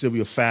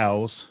Sylvia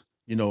Fowles,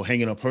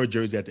 hanging up her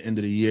jersey at the end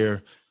of the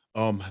year.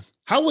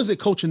 How was it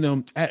coaching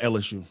them at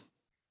LSU?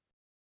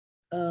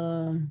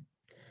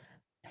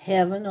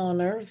 Heaven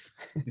on earth.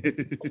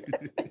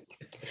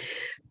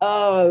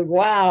 Oh,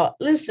 wow.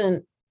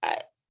 Listen,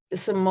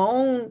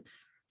 Simone,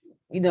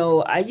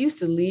 I used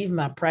to leave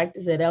my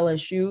practice at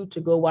LSU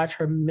to go watch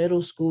her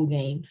middle school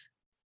games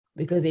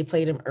because they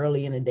played them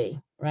early in the day,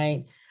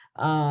 right?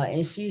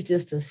 And she's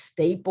just a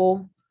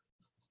staple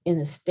in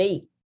the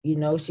state.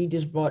 She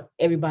just brought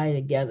everybody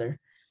together.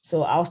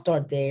 So I'll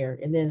start there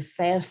and then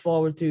fast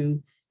forward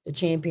through the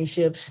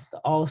championships, the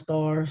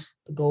all-stars,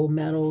 the gold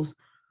medals,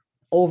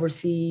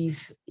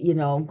 overseas,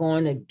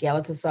 going to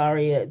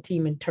Galatasaray, a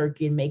team in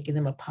Turkey and making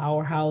them a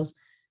powerhouse.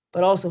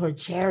 but also her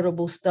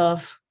charitable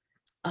stuff.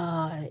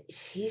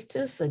 She's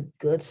just a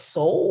good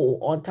soul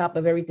on top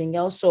of everything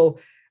else. So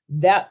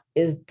that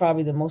is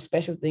probably the most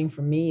special thing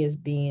for me, is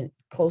being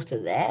close to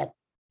that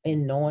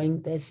and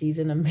knowing that she's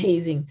an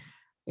amazing,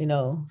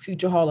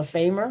 future Hall of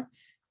Famer.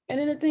 And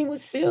then the thing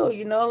with Sil,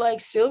 like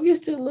Sylvia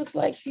still looks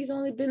like she's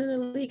only been in the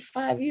league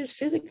 5 years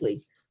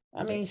physically.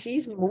 I mean,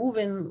 she's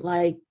moving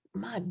like,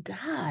 my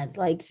God,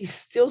 like she's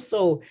still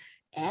so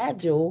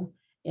agile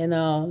and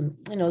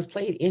has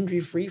played injury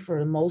free for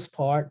the most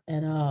part.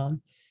 And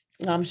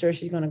I'm sure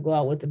she's gonna go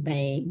out with a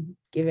bang,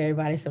 give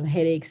everybody some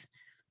headaches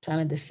trying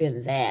to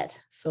defend that.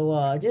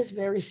 So just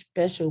very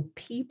special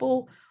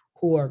people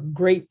who are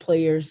great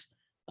players,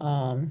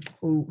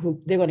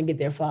 who they're gonna get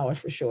their flowers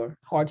for sure.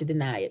 Hard to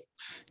deny it.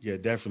 Yeah,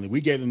 definitely.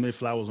 We gave them their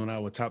flowers on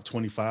our top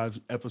 25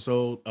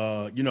 episode.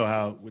 You know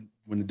how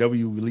when the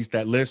W released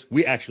that list,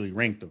 we actually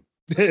ranked them.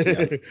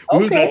 Yep. We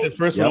was not Okay. the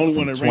first one, Yep, only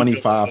one from that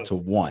ranked them. 25 to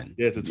 1.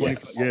 Yeah, to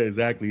 25. Yes. Yeah,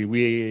 exactly.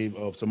 We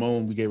gave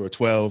Simone, we gave her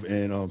 12,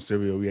 and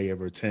Syria, we gave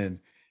her 10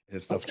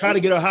 and stuff. Try to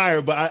Okay. get her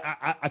higher, but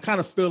I kind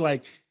of feel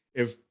like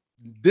if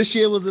this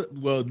year was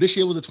this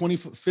year was the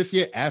 25th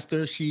year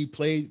after she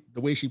played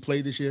the way she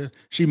played this year,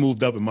 she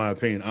moved up in my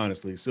opinion.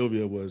 Honestly,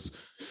 Sylvia was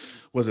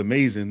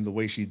amazing the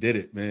way she did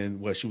it, man.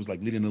 Well, she was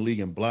like leading the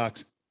league in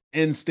blocks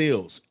and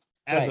steals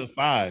as a Right.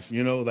 five,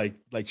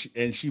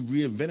 and she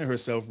reinvented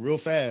herself real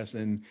fast.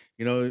 And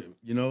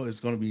it's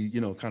gonna be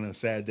kind of a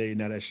sad day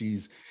now that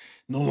she's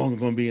no longer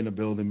gonna be in the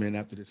building, man,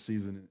 after this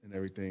season and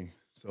everything.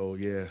 So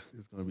yeah,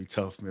 it's gonna be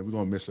tough, man. We're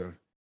gonna miss her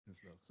and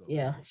stuff. So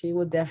Yeah, she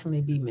will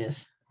definitely be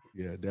missed.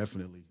 yeah,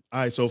 definitely.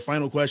 All right, so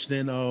final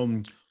question.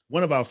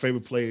 One of our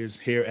favorite players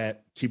here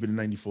at Keep It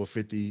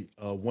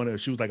 9450,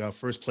 she was like our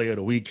first player of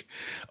the week,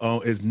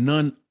 is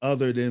none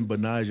other than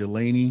Benaja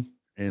Laney,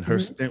 and her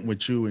Mhm. stint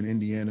with you in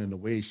Indiana and the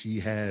way she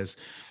has,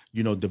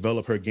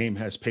 developed her game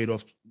has paid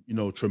off,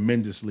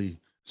 tremendously.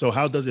 So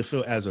how does it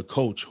feel as a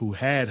coach who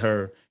had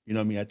her,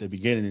 at the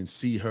beginning, and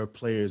see her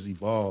players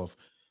evolve,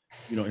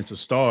 into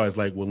stars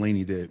like what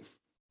Laney did?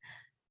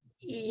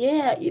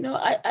 Yeah,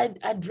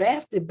 I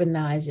drafted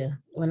Benaja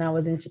when I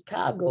was in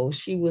Chicago.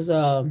 She was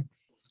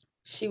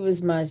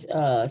my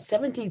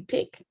 17th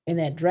pick in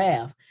that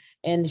draft,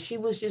 and she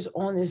was just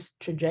on this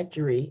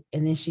trajectory,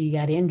 and then she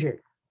got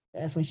injured.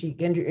 That's when she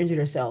injured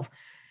herself,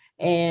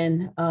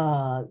 and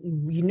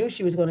you knew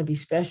she was going to be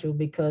special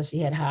because she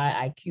had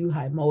high IQ,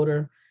 high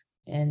motor,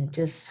 and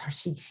just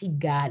she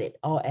got it,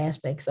 all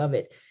aspects of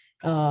it.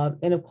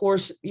 And of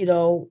course,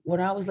 when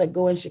I was like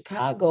going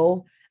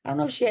Chicago, I don't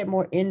know if she had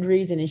more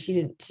injuries, and then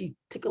she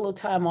took a little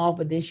time off,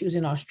 but then she was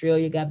in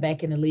Australia, got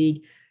back in the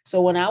league.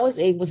 So when I was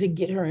able to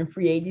get her in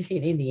free agency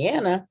in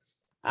Indiana,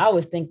 I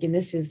was thinking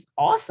this is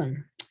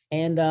awesome.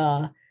 And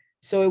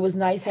so it was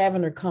nice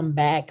having her come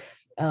back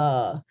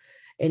in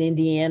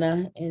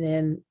Indiana. And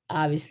then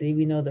obviously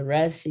we know the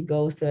rest. She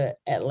goes to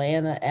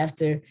Atlanta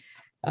after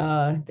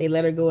they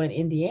let her go in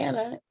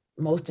Indiana,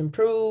 most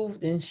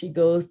improved. And she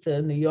goes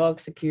to New York,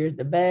 secures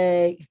the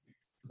bag,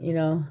 you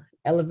know,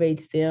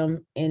 elevates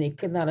them. And it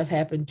could not have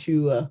happened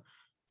to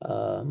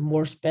a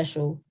more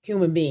special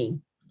human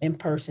being in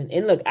person.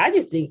 And look, I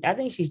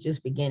think she's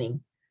just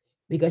beginning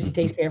because she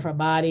takes Mhm. care of her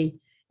body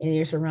and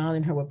you're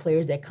surrounding her with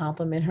players that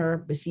compliment her,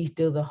 but she's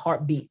still the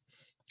heartbeat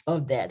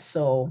of that.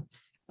 So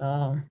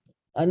um,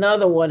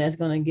 another one that's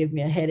going to give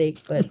me a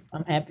headache, but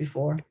I'm happy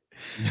for her.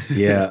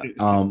 Yeah.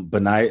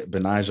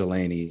 Benaja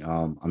Laney,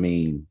 I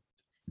mean,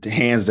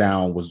 hands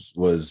down was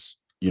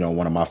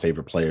one of my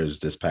favorite players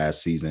this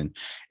past season.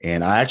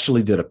 And I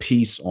actually did a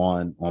piece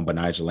on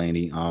Benaja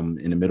Laney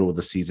in the middle of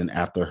the season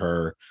after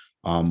her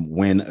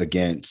win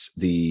against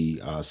the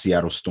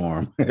Seattle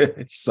Storm.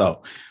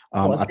 So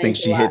Well, I think thanks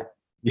a she lot.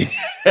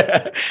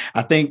 hit.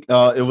 I think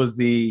it was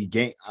the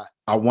game.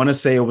 I want to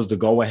say it was the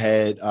go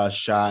ahead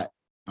shot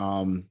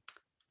um,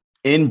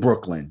 in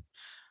Brooklyn.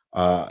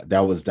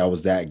 That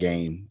was that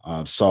game.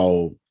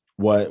 So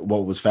what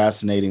was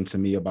fascinating to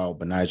me about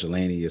Benaja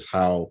Laney is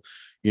how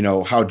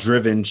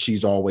driven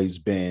she's always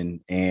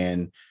been,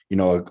 and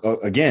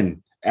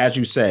again, as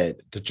you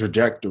said, the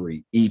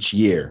trajectory each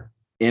year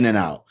in and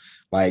out,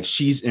 like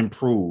she's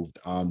improved.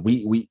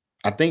 We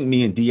I think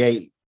me and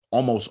Da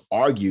almost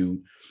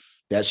argued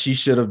that she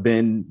should have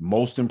been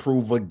most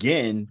improved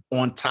again,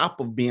 on top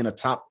of being a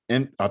top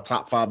 5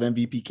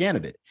 MVP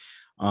candidate.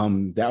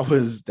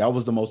 That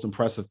was the most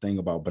impressive thing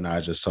about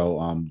Benaja.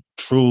 So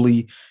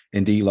truly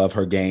indeed love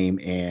her game,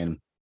 and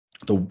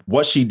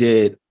what she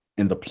did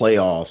in the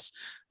playoffs.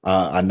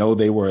 I know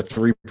they were a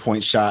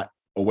 3-point shot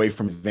away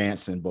from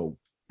advancing, but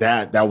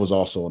that was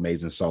also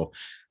amazing. So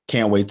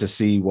can't wait to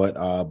see what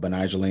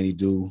Benaja Laney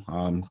do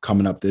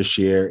coming up this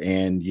year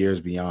and years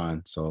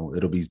beyond. So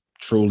it'll be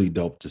truly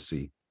dope to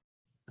see.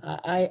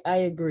 I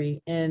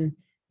agree. And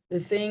the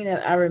thing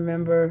that I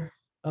remember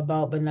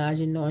about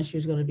Benaji knowing she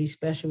was going to be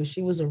special was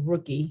she was a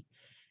rookie.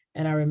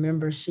 And I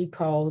remember she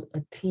called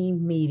a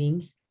team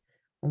meeting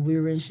when we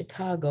were in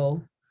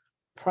Chicago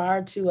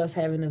prior to us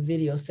having a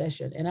video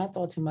session. And I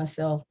thought to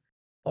myself,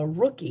 a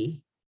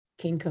rookie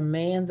can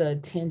command the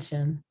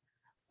attention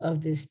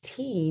of this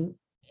team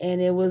and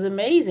it was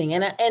amazing.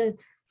 And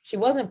she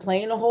wasn't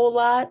playing a whole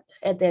lot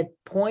at that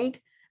point,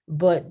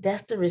 but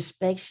that's the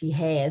respect she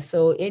has.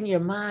 So in your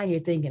mind, you're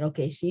thinking,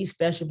 okay, she's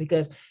special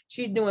because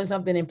she's doing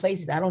something in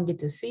places I don't get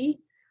to see.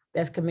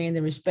 That's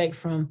commanding respect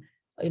from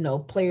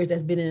players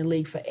that's been in the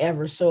league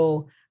forever.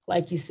 So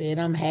like you said,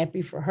 I'm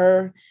happy for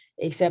her,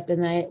 except the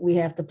night we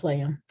have to play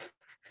them.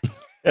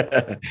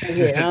 That's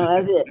it.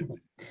 That's it.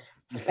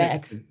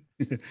 Facts.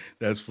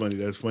 That's funny.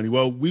 That's funny.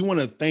 Well, we want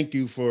to thank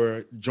you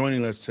for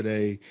joining us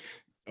today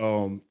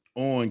on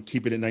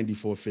Keep It at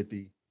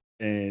 9450.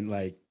 And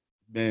like,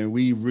 man,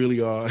 we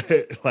really are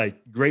like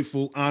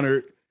grateful,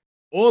 honored,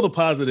 all the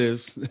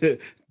positives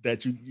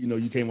that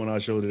you came on our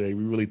show today.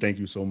 We really thank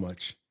you so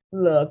much.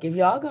 Look, if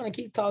y'all gonna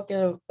keep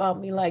talking about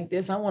me like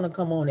this, I want to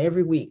come on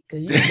every week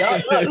because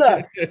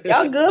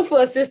y'all good for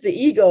a sister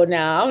ego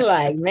now. I'm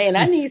like, man,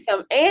 I need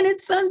some, and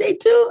it's Sunday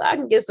too. I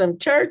can get some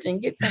church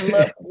and get some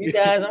love from you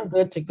guys. I'm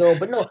good to go.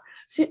 But no,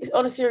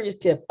 on a serious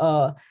tip,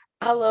 I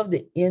love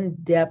the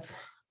in-depth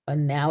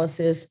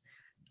analysis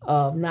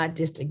of not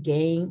just a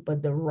game,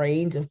 but the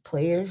range of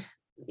players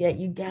that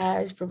you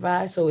guys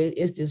provide. So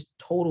it's this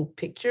total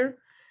picture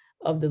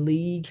of the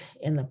league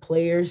and the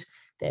players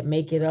that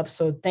make it up.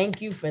 So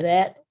thank you for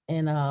that.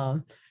 And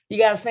you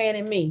got a fan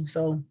in me.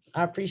 So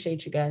I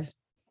appreciate you guys.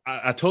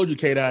 I told you,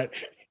 K-Dot,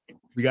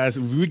 you guys,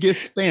 if we get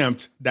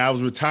stamped that I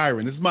was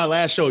retiring. This is my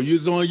last show.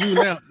 It's on you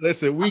now.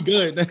 Listen, we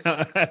good.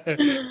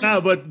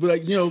 No, but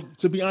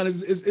to be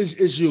honest,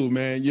 it's you,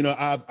 man.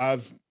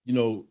 I've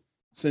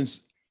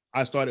since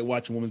I started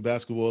watching women's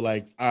basketball,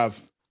 like I've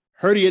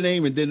heard of your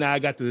name, and then I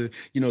got to,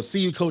 see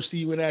you coach, see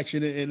you in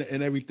action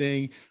and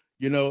everything,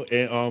 and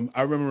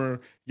I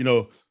remember,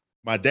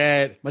 my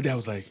dad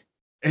was like,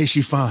 hey,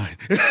 she fine.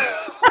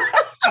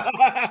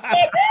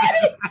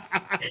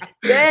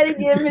 Daddy,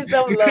 give me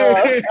some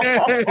love.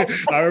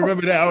 I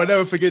remember that. I would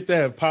never forget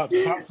that. Pops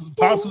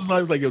was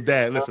like, yo,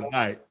 Dad, listen, all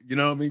right, you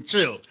know what I mean?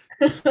 Chill.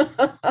 You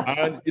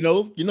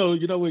know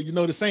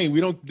the saying,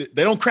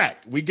 they don't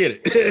crack. We get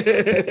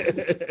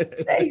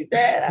it. Thanks,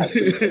 Dad.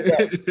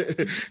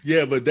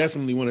 Yeah, but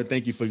definitely want to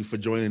thank you for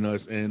joining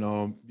us. And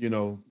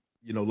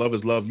love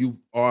is love. You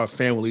are a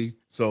family.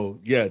 So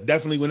yeah,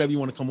 definitely whenever you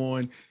want to come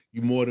on,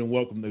 you're more than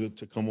welcome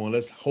to come on.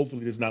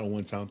 Hopefully this is not a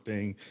one-time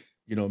thing.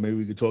 Maybe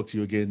we could talk to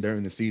you again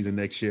during the season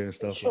next year and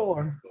stuff.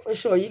 For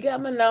sure. You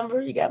got my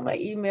number. You got my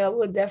email.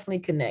 We'll definitely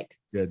connect.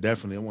 Yeah,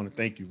 definitely. I want to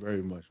thank you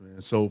very much,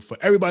 man. So for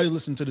everybody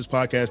listening to this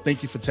podcast,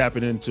 thank you for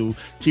tapping into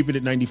Keep It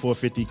at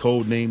 9450,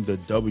 code name the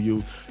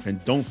W.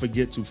 And don't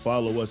forget to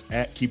follow us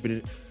at Keep It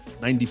at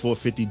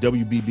 9450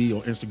 WBB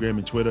on Instagram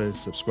and Twitter, and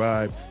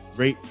subscribe,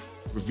 rate,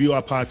 review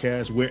our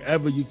podcast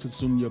wherever you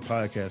consume your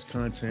podcast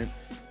content.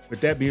 With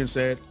that being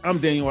said, I'm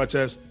Daniel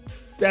Artest.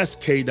 That's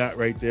K-Dot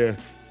right there.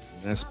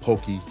 And that's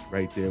Pokey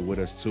right there with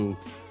us too.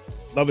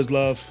 Love is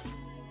love.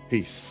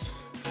 Peace.